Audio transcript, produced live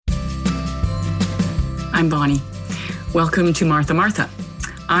I'm Bonnie. Welcome to Martha Martha.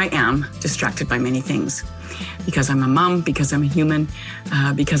 I am distracted by many things. Because I'm a mom, because I'm a human,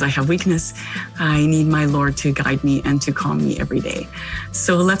 because I have weakness, I need my Lord to guide me and to calm me every day.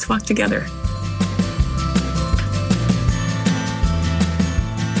 So let's walk together.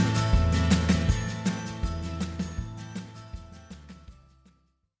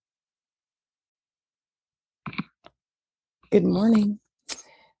 Good morning.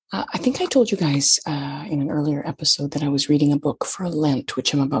 I think I told you guys in an earlier episode that I was reading a book for Lent,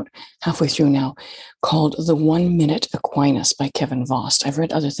 which I'm about halfway through now, called The 1 Minute Aquinas by Kevin Vost. I've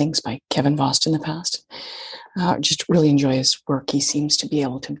read other things by Kevin Vost in the past. Just really enjoy his work. He seems to be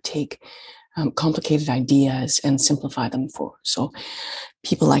able to take complicated ideas and simplify them so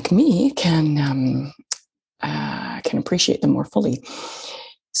people like me can appreciate them more fully.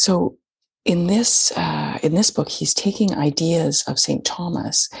 So in this book, he's taking ideas of St.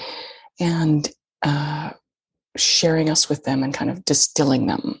 Thomas and sharing us with them and kind of distilling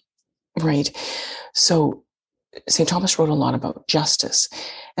them, right? So St. Thomas wrote a lot about justice.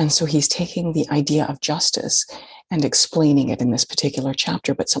 And so he's taking the idea of justice and explaining it in this particular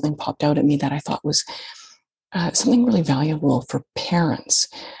chapter. But something popped out at me that I thought was something really valuable for parents.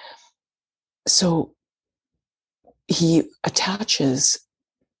 So he attaches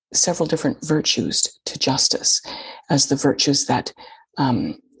several different virtues to justice as the virtues that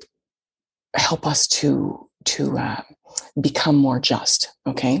help us to become more just.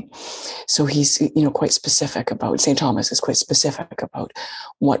 Okay, so he's quite specific about, St. Thomas is quite specific about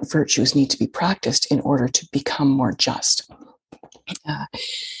what virtues need to be practiced in order to become more just.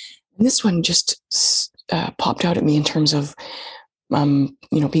 This one just popped out at me in terms of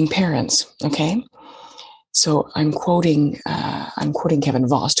being parents. Okay. So I'm quoting Kevin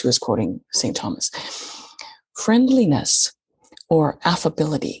Vost, who is quoting St. Thomas. Friendliness or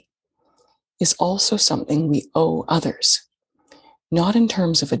affability is also something we owe others, not in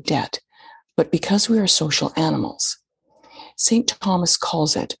terms of a debt, but because we are social animals. St. Thomas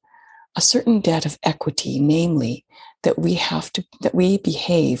calls it a certain debt of equity, namely that we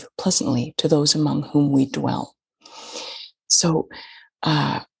behave pleasantly to those among whom we dwell. So,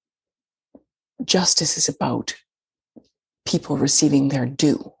 justice is about people receiving their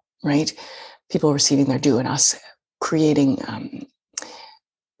due, right? People receiving their due, and us creating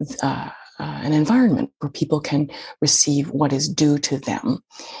an environment where people can receive what is due to them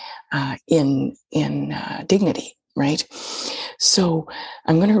in dignity, right? So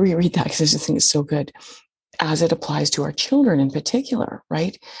I'm going to reread that because I just think it's so good as it applies to our children in particular,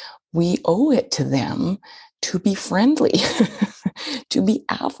 right? We owe it to them to be friendly, to be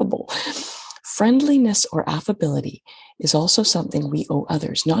affable. Friendliness or affability is also something we owe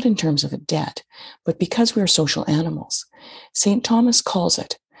others, not in terms of a debt, but because we are social animals. St. Thomas calls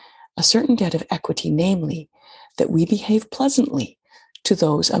it a certain debt of equity, namely that we behave pleasantly to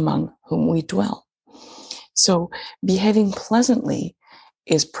those among whom we dwell. So behaving pleasantly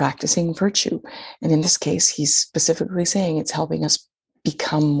is practicing virtue. And in this case, he's specifically saying it's helping us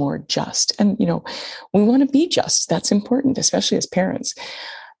become more just. And, we want to be just. That's important, especially as parents.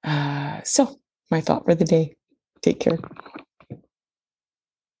 So my thought for the day. Take care.